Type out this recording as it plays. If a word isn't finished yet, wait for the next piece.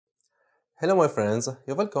Hello my friends,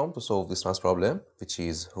 you're welcome to solve this math problem, which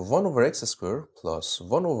is 1 over x squared plus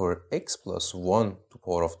 1 over x plus 1 to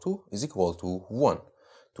power of 2 is equal to 1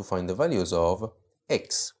 to find the values of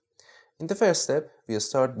x. In the first step, we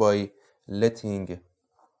start by letting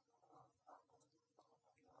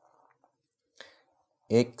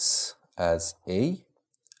x as a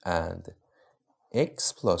and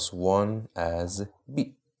x plus 1 as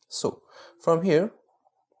b. So from here,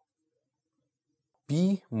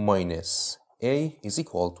 b minus a is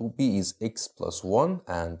equal to b is x plus 1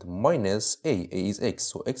 and minus a is x.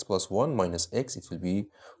 So x plus 1 minus x, it will be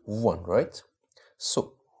 1, right?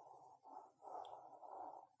 So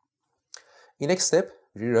in next step,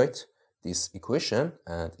 rewrite this equation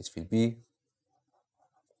and it will be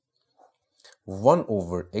 1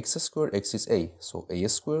 over x squared, x is a, so a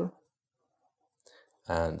squared,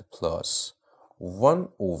 and plus 1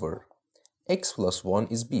 over x plus 1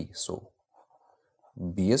 is b, so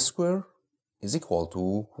b squared is equal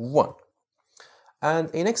to 1. And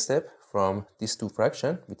in next step, from these two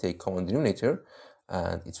fractions, we take common denominator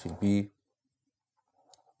and it will be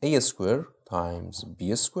a squared times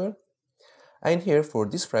b squared. And here for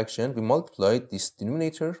this fraction, we multiplied this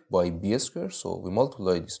denominator by b squared. So we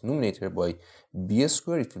multiply this numerator by b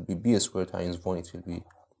squared. It will be b squared times 1. It will be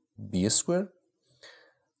b squared.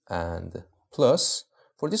 And plus,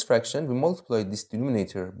 for this fraction, we multiply this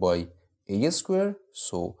denominator by a squared.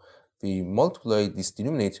 So we multiply this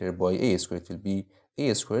denominator by a squared. It will be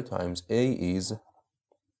a squared times a is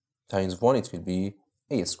times 1. It will be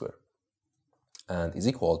a squared. And is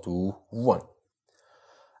equal to 1.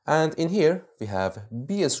 And in here, we have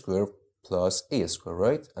b squared plus a squared,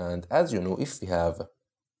 right? And as you know, if we have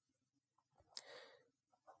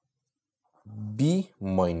b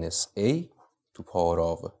minus a to power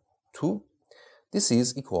of 2, this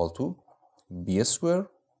is equal to b squared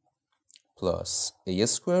plus a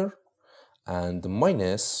squared and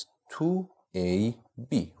minus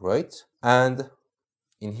 2ab, right? And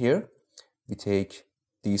in here, we take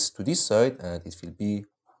this to this side and it will be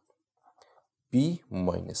b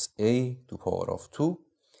minus a to power of 2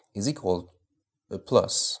 is equal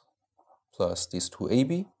plus this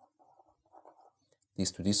 2ab,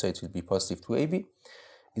 this to this side will be positive 2ab,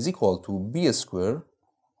 is equal to b squared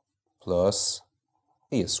plus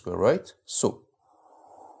a squared, right? So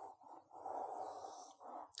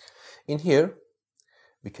in here,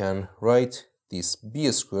 we can write this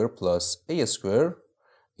b squared plus a squared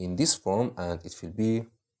in this form and it will be,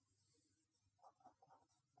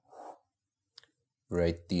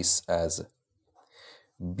 write this as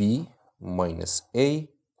b minus a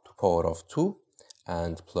to power of 2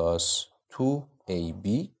 and plus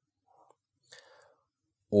 2ab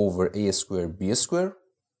over a squared b squared,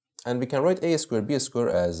 and we can write a squared b squared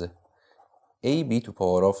as ab to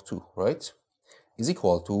power of 2, right, is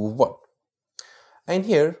equal to 1. And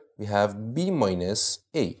here we have b minus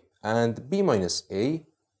a, and b minus a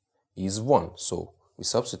is 1, so we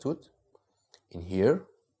substitute in here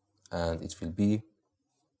and it will be,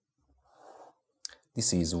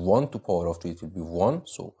 this is 1 to power of 2, it will be 1,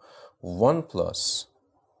 so 1 plus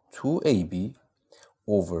 2ab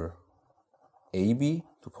over ab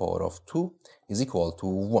to power of 2 is equal to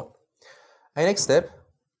 1. And next step,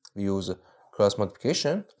 we use cross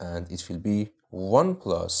multiplication and it will be 1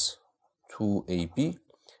 plus 2ab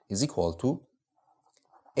is equal to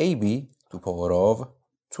ab to power of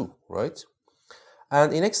 2, right?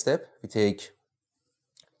 And in next step, we take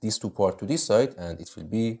these two parts to this side and it will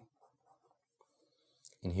be,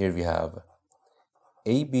 in here we have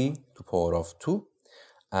ab to power of 2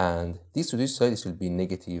 and this to this side it will be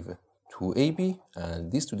negative 2ab and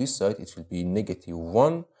this to this side it will be negative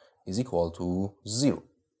 1 is equal to 0.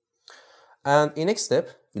 And in next step,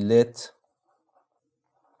 we let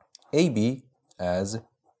ab as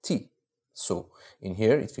t. So in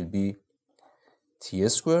here it will be t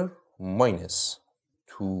squared minus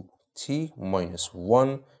 2t minus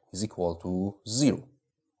 1 is equal to 0.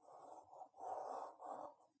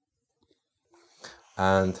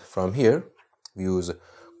 And from here, we use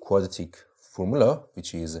quadratic formula,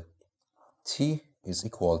 which is t is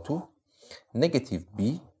equal to negative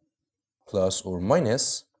b plus or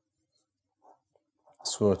minus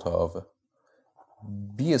square root of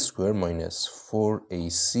b squared minus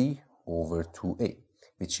 4ac over 2a,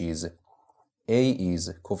 which is a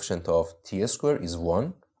is coefficient of t squared is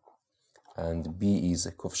 1, and b is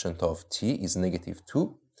coefficient of t is negative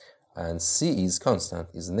 2, and c is constant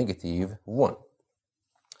is negative 1.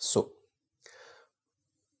 So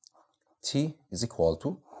t is equal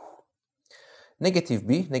to negative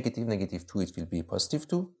b, negative 2, it will be positive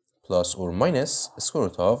 2, plus or minus square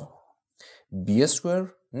root of b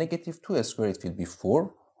squared, negative 2 squared, it will be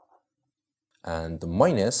 4, and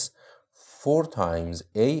minus 4 times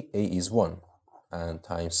a is 1, and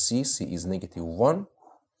times c is negative 1,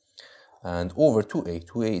 and over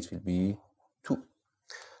 2a it will be 2.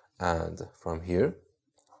 And from here,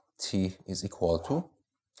 t is equal to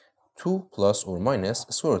 2 plus or minus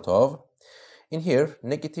square root of, in here,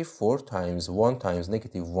 negative 4 times 1 times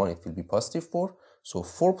negative 1, it will be positive 4. So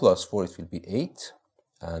 4 plus 4, it will be 8,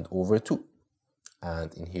 and over 2.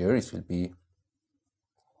 And in here, it will be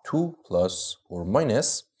 2 plus or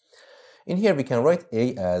minus. In here, we can write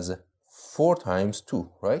a as 4 times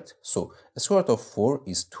 2, right? So the square root of 4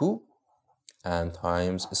 is 2, and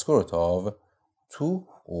times the square root of 2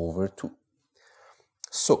 over 2.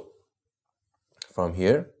 So from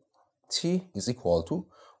here, t is equal to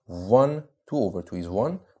 1, 2 over 2 is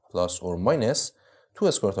 1, plus or minus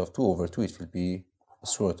 2 square root of 2 over 2, it will be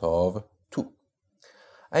square root of 2.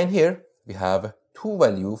 And here we have two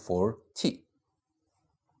value for t.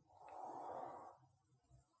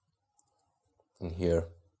 In here,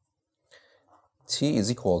 t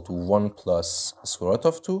is equal to 1 plus square root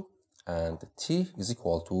of 2, and t is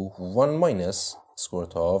equal to 1 minus square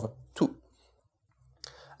root of 2.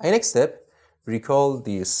 And next step, we recall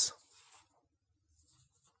this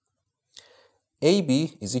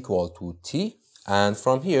AB is equal to t, and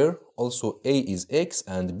from here also a is x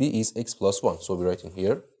and b is x plus 1. So we write in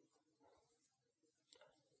here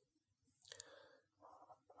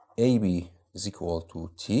AB is equal to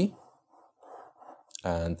t,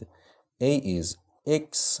 and a is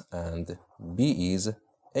x and b is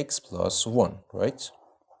x plus 1, right?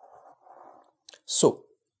 So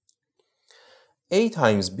a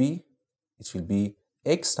times b, it will be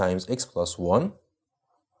x times x plus 1,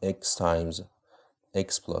 x times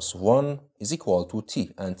x plus 1 is equal to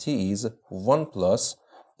t, and t is 1 plus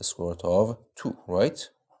the square root of 2, right?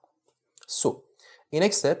 So in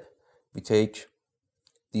next step, we take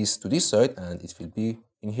this to this side, and it will be,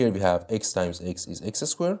 in here we have x times x is x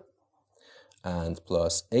squared, and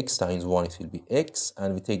plus x times 1, it will be x,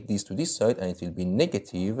 and we take this to this side, and it will be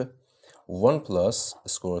negative 1 plus the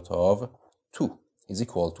square root of 2 is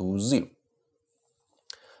equal to 0.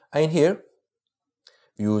 And here,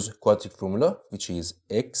 we use quadratic formula, which is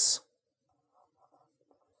x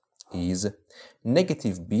is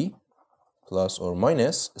negative b plus or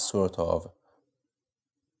minus square root of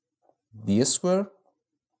b squared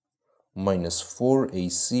minus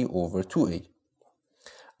 4ac over 2a.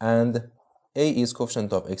 And a is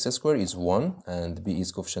coefficient of x squared is 1, and b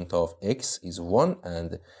is coefficient of x is 1,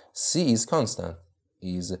 and c is constant,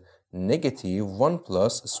 is negative 1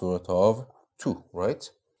 plus square root of 2, right?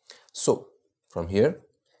 So from here,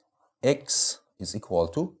 x is equal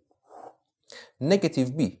to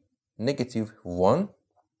negative b, negative 1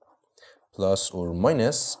 plus or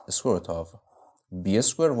minus square root of b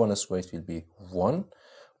squared, 1 squared, it will be 1,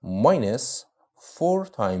 minus 4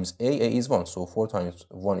 times a is 1, so 4 times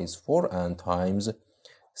 1 is 4, and times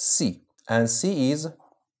c, and c is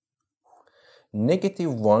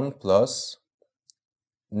negative 1 plus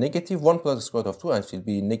the square root of 2, and it will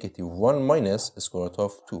be negative 1 minus the square root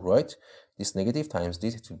of 2, right? This negative times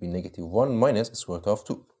this, it will be negative 1 minus the square root of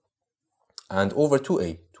 2, and over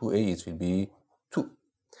 2a it will be 2,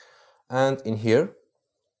 and in here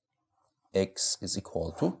x is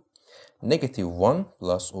equal to negative 1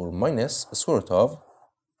 plus or minus the square root of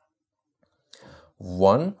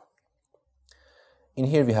 1. In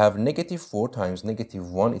here we have negative 4 times negative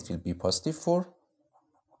 1, it will be positive 4,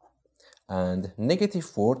 and negative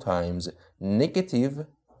 4 times negative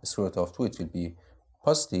square root of 2, it will be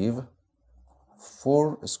positive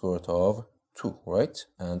 4 square root of 2, right?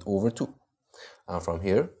 And over 2. And from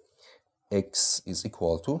here, x is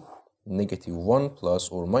equal to negative 1 plus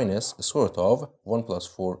or minus the square root of 1 plus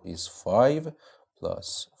 4 is 5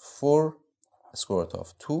 plus 4 square root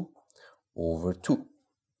of 2 over 2.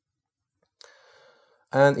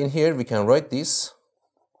 And in here we can write this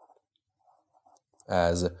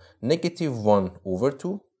as negative 1 over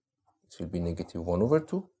 2, it will be negative 1 over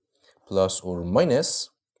 2, plus or minus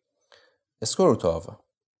the square root of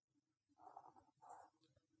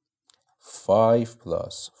 5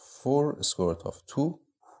 plus 4 square root of 2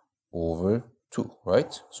 over 2,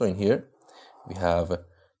 right? So in here we have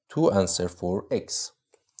two answers for x.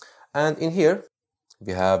 And in here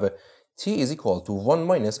we have t is equal to 1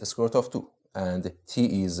 minus the square root of 2, and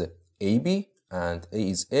t is ab, and a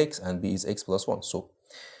is x, and b is x plus 1. So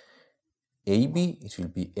ab, it will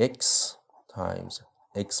be x times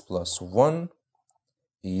x plus 1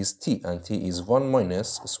 is t, and t is 1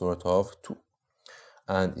 minus the square root of 2,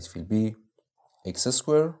 and it will be x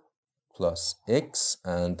squared plus x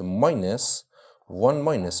and minus 1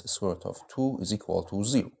 minus square root of 2 is equal to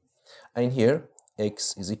 0. And here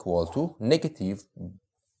x is equal to negative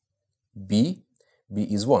b. b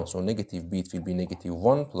is 1, so negative b, it will be negative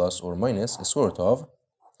 1 plus or minus a square root of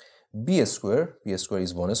b square. b square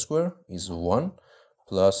is 1 square, is 1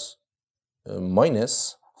 plus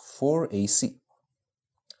minus 4ac.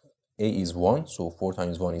 a is 1, so 4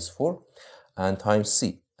 times 1 is 4, and times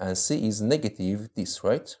c. And c is negative this,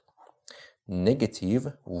 right?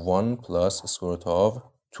 Negative 1 plus square root of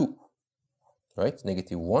 2, right?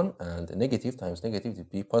 Negative 1 and negative times negative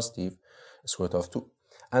will be positive square root of 2.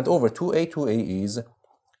 And over 2a, 2a is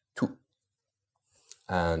 2.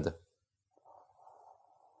 And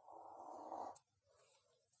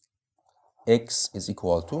x is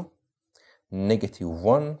equal to negative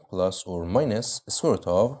 1 plus or minus square root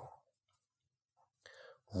of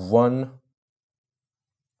 1.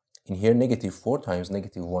 In here, negative 4 times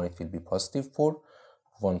negative 1, it will be positive 4,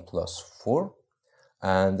 1 plus 4.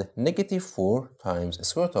 And negative 4 times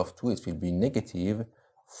square root of 2, it will be negative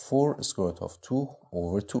 4 square root of 2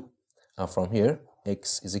 over 2. And from here,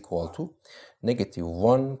 x is equal to negative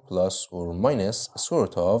 1 plus or minus square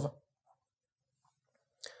root of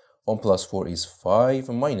 1 plus 4 is 5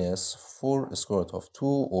 minus 4 square root of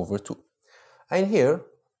 2 over 2. And here,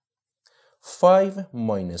 5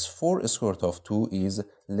 minus 4 square root of 2 is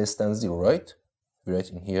less than 0, right? We write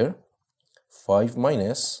in here 5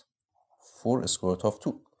 minus 4 square root of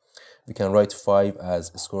 2. We can write 5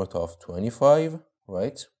 as square root of 25,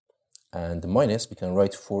 right? And minus, we can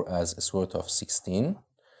write 4 as square root of 16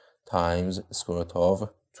 times square root of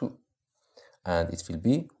 2. And it will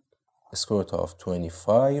be square root of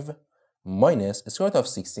 25 minus square root of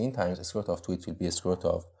 16 times square root of 2, it will be square root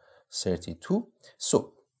of 32.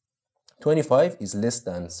 So 25 is less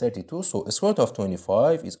than 32, so square root of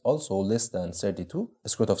 25 is also less than 32,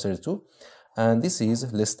 square root of 32, and this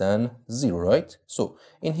is less than 0, right? So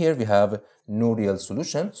in here we have no real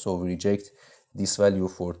solution, so we reject this value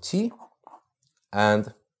for t,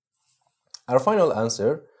 and our final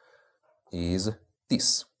answer is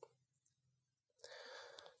this.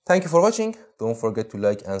 Thank you for watching. Don't forget to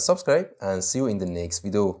like and subscribe, and see you in the next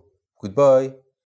video. Goodbye.